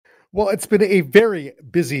Well, it's been a very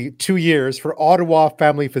busy 2 years for Ottawa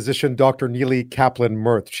Family Physician Dr. Nili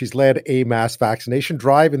Kaplan-Myrth. She's led a mass vaccination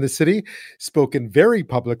drive in the city, spoken very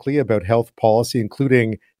publicly about health policy,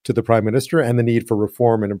 including to the Prime Minister and the need for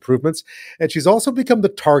reform and improvements. And she's also become the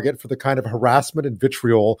target for the kind of harassment and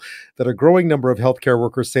vitriol that a growing number of healthcare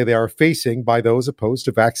workers say they are facing by those opposed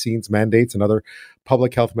to vaccines, mandates, and other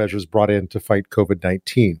public health measures brought in to fight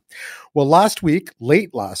COVID-19. Well,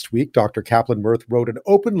 late last week, Dr. Kaplan-Myrth wrote an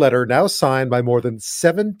open letter now signed by more than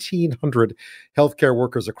 1,700 healthcare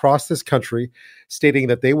workers across this country, stating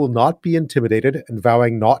that they will not be intimidated and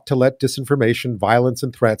vowing not to let disinformation, violence,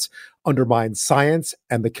 and threats undermine science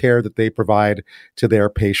and the care that they provide to their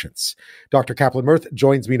patients. Dr. Kaplan-Myrth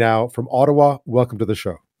joins me now from Ottawa. Welcome to the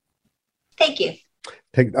show. Thank you.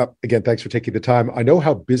 Again, thanks for taking the time. I know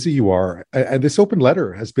how busy you are, and this open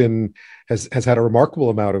letter has had a remarkable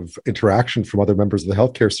amount of interaction from other members of the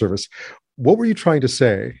healthcare service. What were you trying to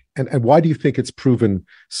say, and why do you think it's proven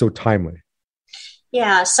so timely?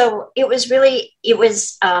 Yeah, so it was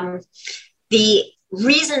the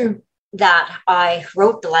reason that I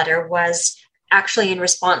wrote the letter was actually in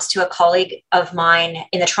response to a colleague of mine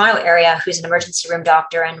in the Toronto area who's an emergency room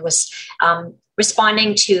doctor and was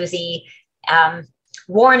responding to the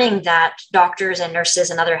warning that doctors and nurses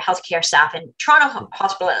and other healthcare staff in Toronto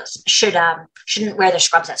hospitals shouldn't wear their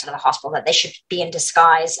scrubs outside of the hospital, that they should be in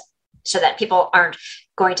disguise so that people aren't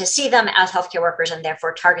going to see them as healthcare workers and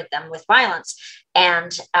therefore target them with violence.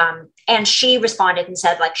 And she responded and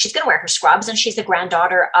said, like, she's going to wear her scrubs and she's the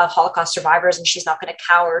granddaughter of Holocaust survivors and she's not going to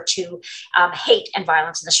cower to hate and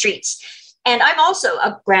violence in the streets. And I'm also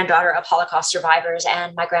a granddaughter of Holocaust survivors,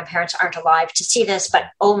 and my grandparents aren't alive to see this, but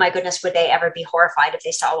oh my goodness, would they ever be horrified if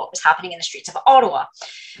they saw what was happening in the streets of Ottawa.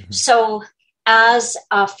 Mm-hmm. So as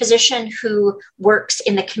a physician who works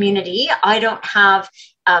in the community, I don't have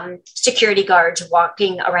security guards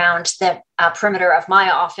walking around the perimeter of my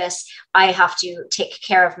office. I have to take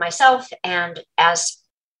care of myself. And as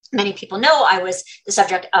many people know, I was the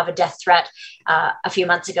subject of a death threat a few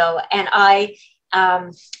months ago, and I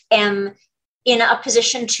am in a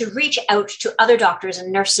position to reach out to other doctors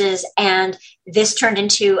and nurses. And this turned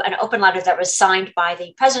into an open letter that was signed by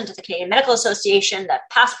the president of the Canadian Medical Association, the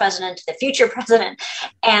past president, the future president,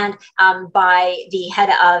 and by the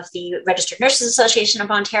head of the Registered Nurses Association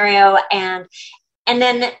of Ontario. And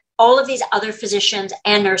then all of these other physicians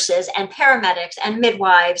and nurses and paramedics and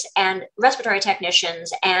midwives and respiratory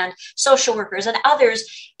technicians and social workers and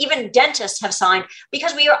others, even dentists have signed,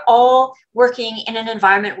 because we are all working in an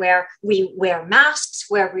environment where we wear masks,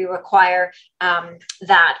 where we require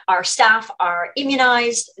that our staff are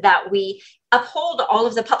immunized, that we uphold all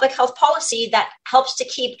of the public health policy that helps to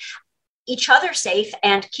keep each other safe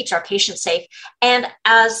and keeps our patients safe. And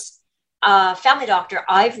as a family doctor,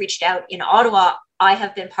 I've reached out in Ottawa. I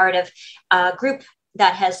have been part of a group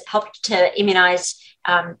that has helped to immunize,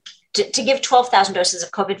 to give 12,000 doses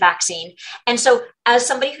of COVID vaccine. And so as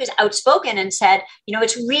somebody who's outspoken and said,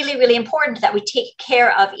 it's really, really important that we take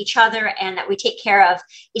care of each other and that we take care of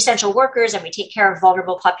essential workers and we take care of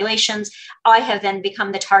vulnerable populations, I have then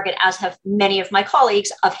become the target, as have many of my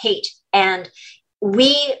colleagues, of hate. And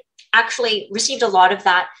we actually received a lot of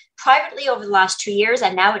that privately over the last 2 years,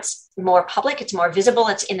 and now it's more public, it's more visible,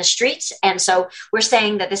 it's in the streets. And so we're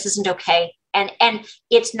saying that this isn't okay. And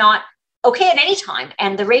it's not okay at any time.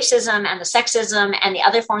 And the racism and the sexism and the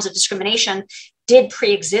other forms of discrimination did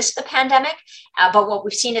pre-exist the pandemic. But what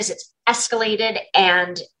we've seen is it's escalated,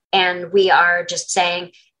 and we are just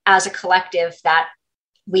saying as a collective that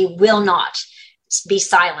we will not be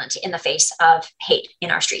silent in the face of hate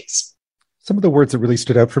in our streets. Some of the words that really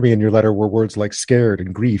stood out for me in your letter were words like scared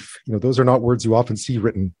and grief. Those are not words you often see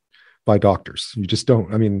written by doctors. You just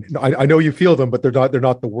don't. I mean, I know you feel them, but they're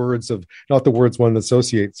not the words one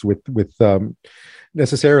associates with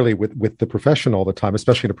necessarily with the profession all the time,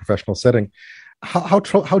 especially in a professional setting. How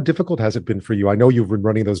difficult has it been for you? I know you've been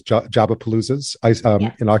running those Jabapaloozas,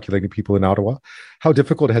 inoculating people in Ottawa. How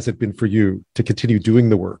difficult has it been for you to continue doing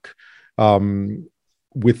the work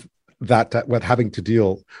with having to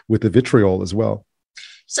deal with the vitriol as well?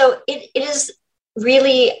 So it is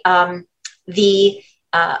really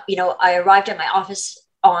I arrived at my office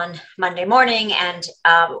on Monday morning, and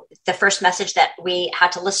the first message that we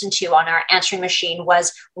had to listen to on our answering machine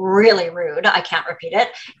was really rude. I can't repeat it.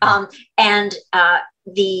 And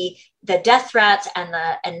the death threats and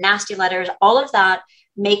the nasty letters, all of that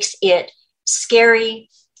makes it scary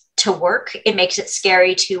to work. It makes it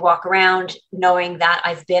scary to walk around knowing that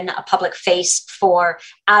I've been a public face for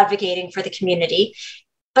advocating for the community.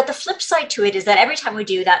 But the flip side to it is that every time we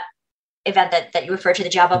do that, event that you referred to, the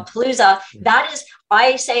Javapalooza, that is,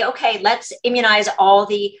 I say, okay, let's immunize all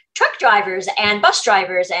the truck drivers and bus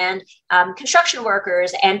drivers and construction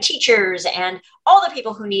workers and teachers and all the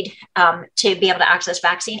people who need to be able to access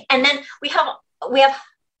vaccine. And then we have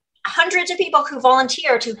hundreds of people who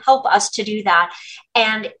volunteer to help us to do that.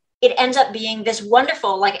 And it ends up being this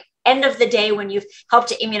wonderful, like, end of the day when you've helped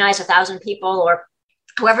to immunize 1,000 people or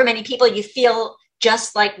however many people, you feel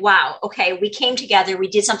just like, wow, okay, we came together, we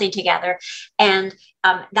did something together. And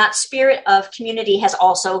that spirit of community has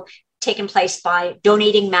also taken place by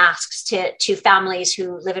donating masks to families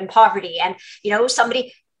who live in poverty. And,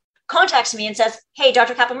 somebody contacts me and says, hey,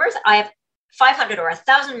 Dr. Kaplan-Myrth, I have 500 or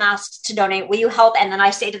 1,000 masks to donate. Will you help? And then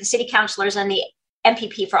I say to the city councillors and the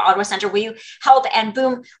MPP for Ottawa Centre, will you help? And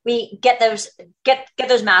boom, we get those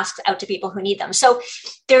masks out to people who need them. So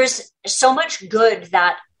there's so much good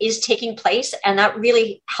that is taking place, and that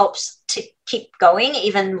really helps to keep going,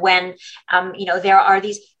 even when there are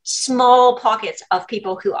these small pockets of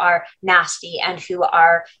people who are nasty and who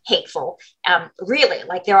are hateful. Really,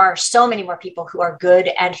 like, there are so many more people who are good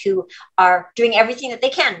and who are doing everything that they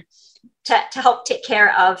can to help take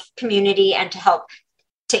care of community and to help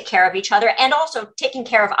take care of each other, and also taking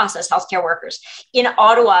care of us as healthcare workers. In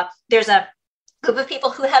Ottawa, there's a group of people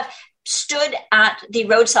who have stood at the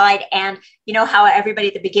roadside, and how everybody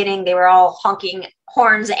at the beginning, they were all honking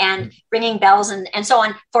horns and ringing bells and so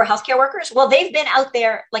on for healthcare workers. Well, they've been out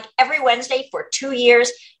there like every Wednesday for 2 years,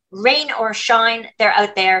 rain or shine, they're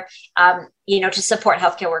out there, to support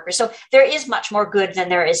healthcare workers. So there is much more good than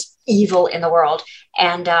there is evil in the world.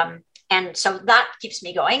 And so that keeps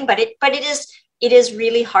me going, but it is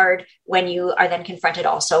really hard when you are then confronted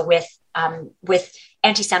also with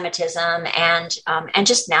anti-Semitism and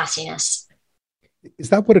just nastiness. Is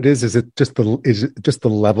that what it is? Is it just the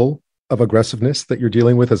level of aggressiveness that you're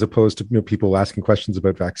dealing with, as opposed to people asking questions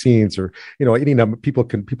about vaccines, or any number? People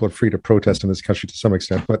are free to protest in this country to some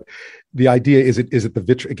extent, but the idea is it the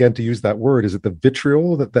vitriol, again, to use that word, is it the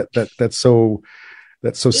vitriol that's so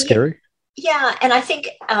scary? Yeah, and I think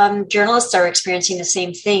journalists are experiencing the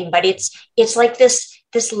same thing, but it's like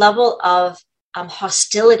this level of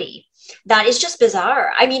hostility that is just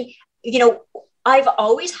bizarre. I mean, I've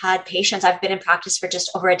always had patients. I've been in practice for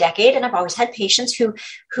just over a decade, and I've always had patients who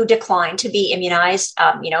decline to be immunized.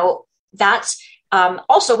 That's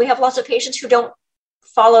also, we have lots of patients who don't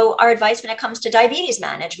follow our advice when it comes to diabetes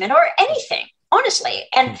management or anything, honestly.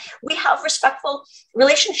 And we have respectful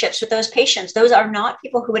relationships with those patients. Those are not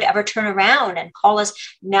people who would ever turn around and call us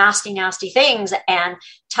nasty, nasty things and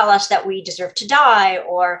tell us that we deserve to die,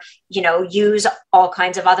 or, use all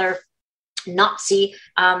kinds of other Nazi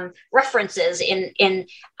references in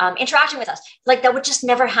interacting with us. Like, that would just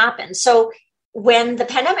never happen. So when the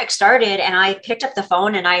pandemic started and I picked up the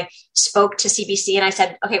phone and I spoke to CBC and I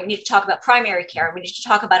said, okay, we need to talk about primary care. We need to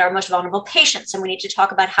talk about our most vulnerable patients, and we need to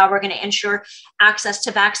talk about how we're going to ensure access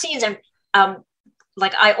to vaccines. And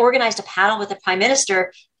I organized a panel with the Prime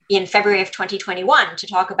Minister in February of 2021 to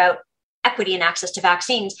talk about equity and access to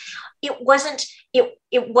vaccines. It wasn't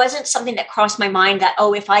something that crossed my mind that,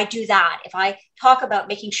 if I do that, if I talk about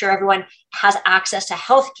making sure everyone has access to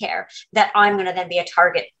healthcare, that I'm going to then be a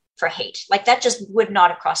target for hate. Like, that just would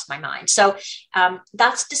not have crossed my mind. So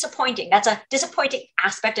that's disappointing. That's a disappointing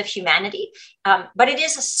aspect of humanity. But it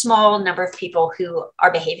is a small number of people who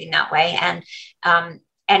are behaving that way. And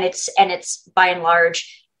it's by and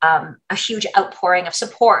large a huge outpouring of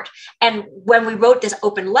support. And when we wrote this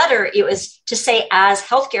open letter, it was to say, as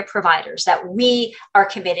healthcare providers, that we are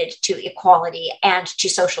committed to equality and to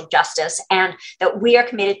social justice, and that we are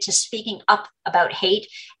committed to speaking up about hate,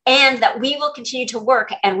 and that we will continue to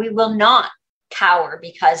work and we will not cower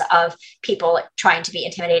because of people trying to be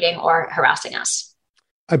intimidating or harassing us.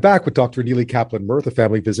 I'm back with Dr. Nili Kaplan-Myrth, a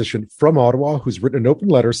family physician from Ottawa, who's written an open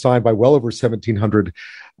letter signed by well over 1,700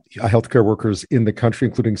 healthcare workers in the country,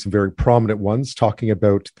 including some very prominent ones, talking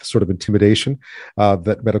about the sort of intimidation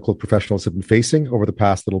that medical professionals have been facing over the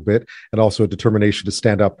past little bit, and also a determination to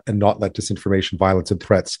stand up and not let disinformation, violence, and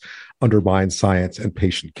threats undermine science and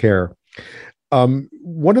patient care.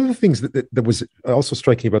 One of the things that was also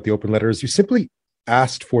striking about the open letter is you simply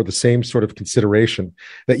asked for the same sort of consideration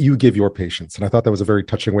that you give your patients. And I thought that was a very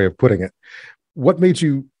touching way of putting it. What made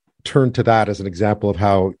you turn to that as an example of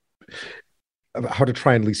how to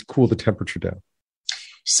try and at least cool the temperature down?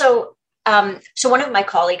 So one of my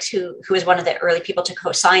colleagues who was one of the early people to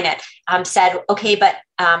co-sign it said, okay, but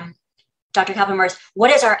Dr. Kaplan-Myrth, what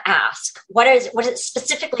is our ask? What is it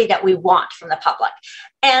specifically that we want from the public?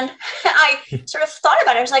 And I sort of thought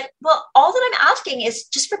about it. I was like, well, all that I'm asking is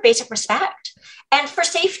just for basic respect and for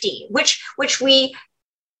safety, which we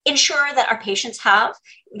ensure that our patients have,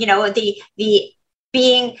 the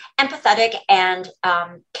being empathetic and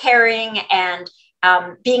caring and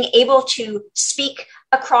being able to speak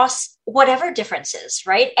across whatever differences,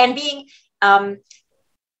 right? And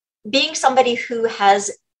being somebody who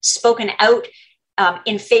has spoken out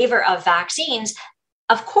in favor of vaccines.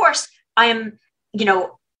 Of course, I am,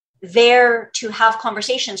 there to have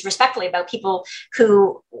conversations respectfully about people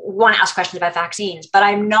who want to ask questions about vaccines, but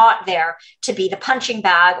I'm not there to be the punching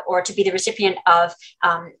bag or to be the recipient of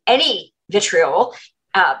any vitriol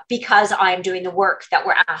because I'm doing the work that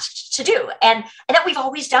we're asked to do and that we've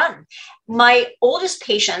always done. My oldest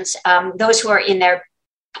patients, those who are in their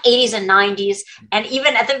 80s and 90s, and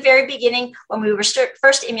even at the very beginning when we were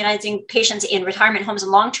first immunizing patients in retirement homes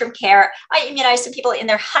and long-term care, I immunized some people in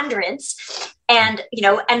their hundreds, and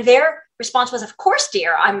their response was, "Of course,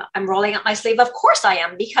 dear, I'm rolling up my sleeve. Of course I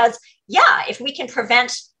am, because if we can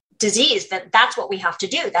prevent disease, that's what we have to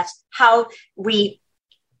do. That's how we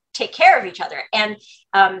take care of each other." And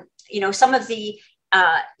some of the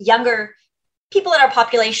younger people in our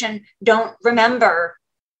population don't remember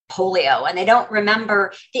polio, and they don't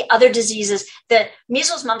remember the other diseases. The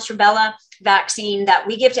measles, mumps, rubella vaccine that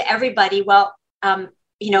we give to everybody. Well,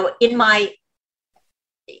 in my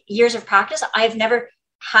years of practice, I've never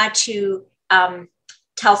had to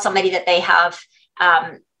tell somebody that they have,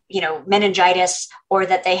 meningitis, or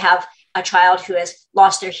that they have a child who has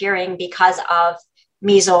lost their hearing because of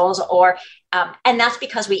measles, and that's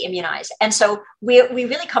because we immunize. And so we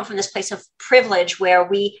really come from this place of privilege where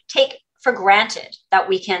we take for granted that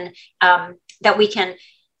we can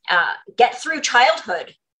get through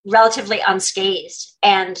childhood relatively unscathed,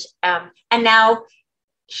 and now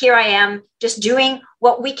here I am just doing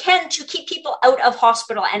what we can to keep people out of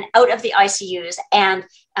hospital and out of the ICUs, and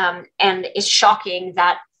it's shocking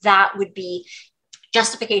that would be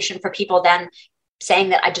justification for people then saying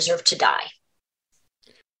that I deserve to die.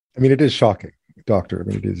 I mean, it is shocking, Doctor. I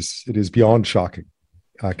mean, it is beyond shocking,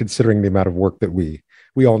 considering the amount of work that we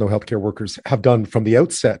all know healthcare workers have done from the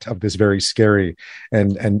outset of this very scary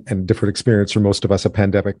and different experience for most of us, a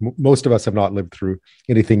pandemic. Most of us have not lived through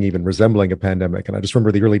anything even resembling a pandemic. And I just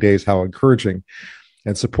remember the early days, how encouraging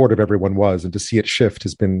and supportive everyone was. And to see it shift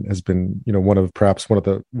has been, one of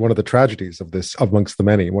the tragedies of this, amongst the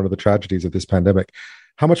many, one of the tragedies of this pandemic.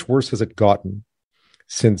 How much worse has it gotten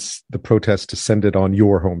since the protests descended on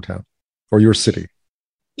your hometown or your city?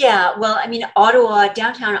 Yeah, well, I mean,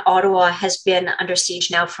 downtown Ottawa has been under siege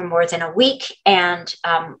now for more than a week, and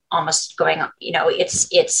almost going on,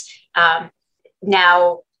 it's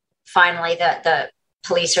now finally the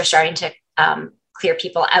police are starting to clear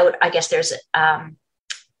people out. I guess there's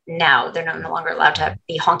now they're no longer allowed to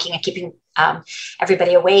be honking and keeping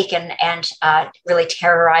everybody awake and really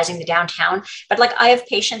terrorizing the downtown. But I have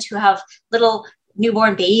patients who have little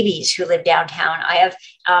newborn babies who live downtown. I have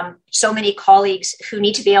so many colleagues who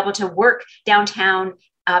need to be able to work downtown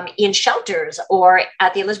in shelters or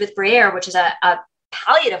at the Elizabeth Breyer, which is a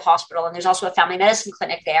palliative hospital, and there's also a family medicine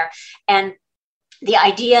clinic there. And the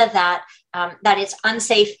idea that it's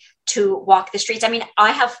unsafe to walk the streets. I mean,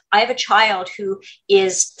 I have a child who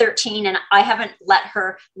is 13, and I haven't let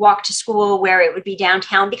her walk to school where it would be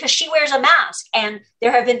downtown because she wears a mask. And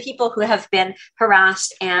there have been people who have been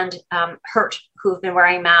harassed and hurt who have been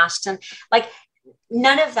wearing masks. And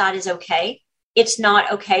none of that is okay. It's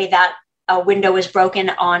not okay that a window was broken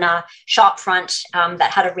on a shop front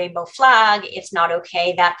that had a rainbow flag. It's not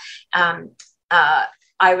okay that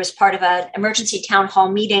I was part of an emergency town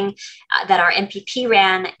hall meeting that our MPP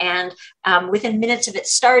ran, and within minutes of it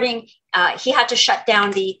starting, he had to shut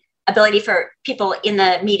down the ability for people in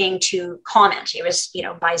the meeting to comment. It was,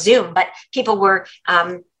 by Zoom, but people were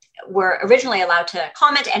originally allowed to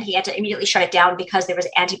comment, and he had to immediately shut it down because there was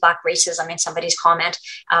anti-Black racism in somebody's comment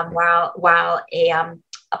while a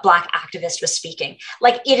Black activist was speaking.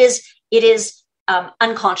 It is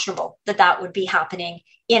unconscionable that would be happening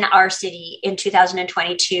in our city in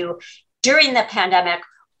 2022 during the pandemic,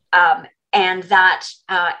 and that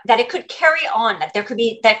it could carry on, that there could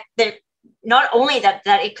be that not only that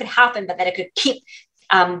it could happen, but that it could keep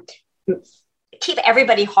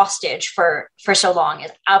everybody hostage for so long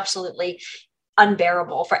is absolutely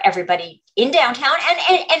unbearable for everybody in downtown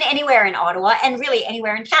and anywhere in Ottawa, and really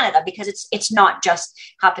anywhere in Canada, because it's not just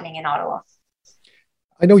happening in Ottawa.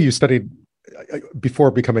 I know you studied,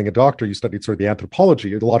 before becoming a doctor, you studied sort of the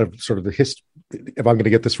anthropology, a lot of sort of the history, if I'm going to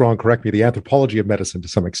get this wrong, correct me, the anthropology of medicine to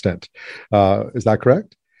some extent. Is that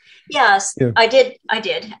correct? Yes, yeah. I did.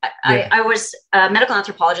 Yeah. I was a medical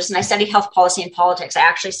anthropologist, and I studied health policy and politics. I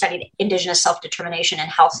actually studied Indigenous self-determination and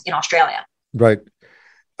health in Australia. Right.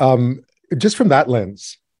 Just from that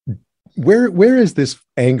lens, Where is this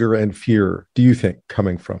anger and fear, do you think,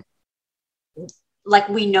 coming from? Like,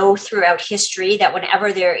 we know throughout history that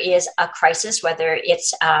whenever there is a crisis, whether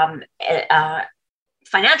it's a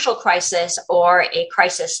financial crisis or a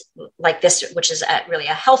crisis like this, which is really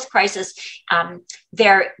a health crisis,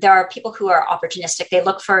 there are people who are opportunistic. They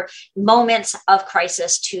look for moments of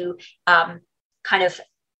crisis to kind of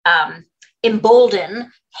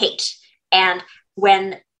embolden hate. And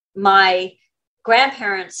when my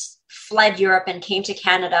grandparents fled Europe and came to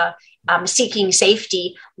Canada seeking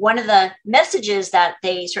safety, one of the messages that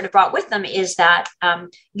they sort of brought with them is that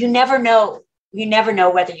you never know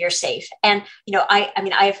whether you're safe. And, I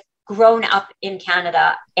mean, I've grown up in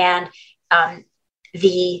Canada, and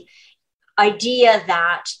the idea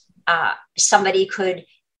that somebody could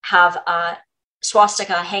have a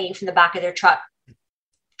swastika hanging from the back of their truck,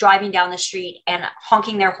 driving down the street and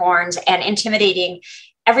honking their horns and intimidating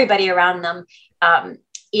everybody around them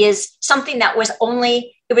is something that was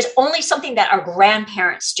only something that our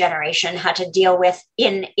grandparents' generation had to deal with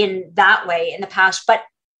in that way in the past. But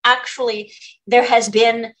actually, there has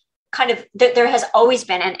always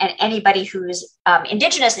been, and anybody who's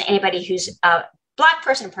Indigenous and anybody who's Black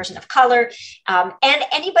person of color, and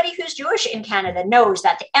anybody who's Jewish in Canada knows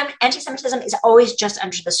that the anti-Semitism is always just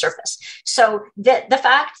under the surface. So the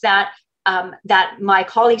fact that my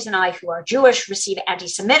colleagues and I who are Jewish receive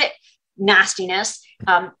anti-Semitic nastiness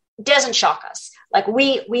doesn't shock us. Like,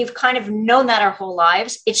 we've kind of known that our whole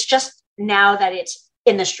lives. It's just now that it's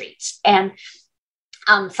in the streets. And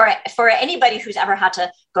for anybody who's ever had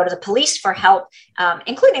to go to the police for help,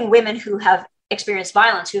 including women who have experienced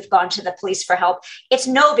violence, who've gone to the police for help, it's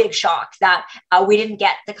no big shock that we didn't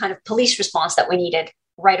get the kind of police response that we needed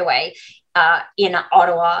right away in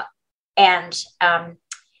Ottawa. And that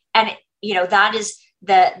is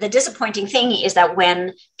the disappointing thing, is that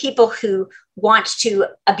when people who want to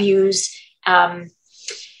abuse others,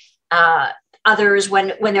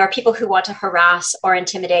 when there are people who want to harass or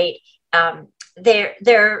intimidate, they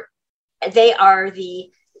are the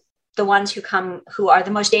ones who are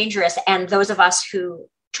the most dangerous, and those of us who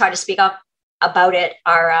try to speak up about it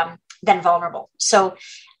are then vulnerable. So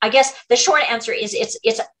I guess the short answer is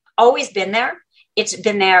it's always been there. It's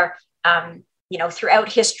been there,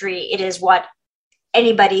 throughout history. It is what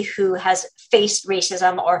anybody who has faced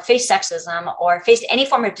racism or faced sexism or faced any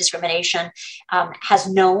form of discrimination has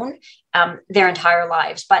known their entire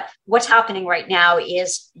lives. But what's happening right now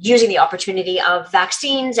is using the opportunity of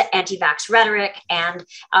vaccines, anti-vax rhetoric, and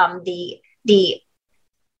the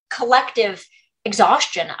collective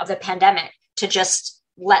exhaustion of the pandemic to just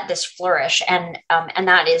let this flourish. And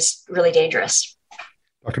that is really dangerous.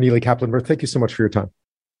 Dr. Nili Kaplan-Myrth, thank you so much for your time.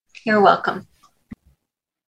 You're welcome.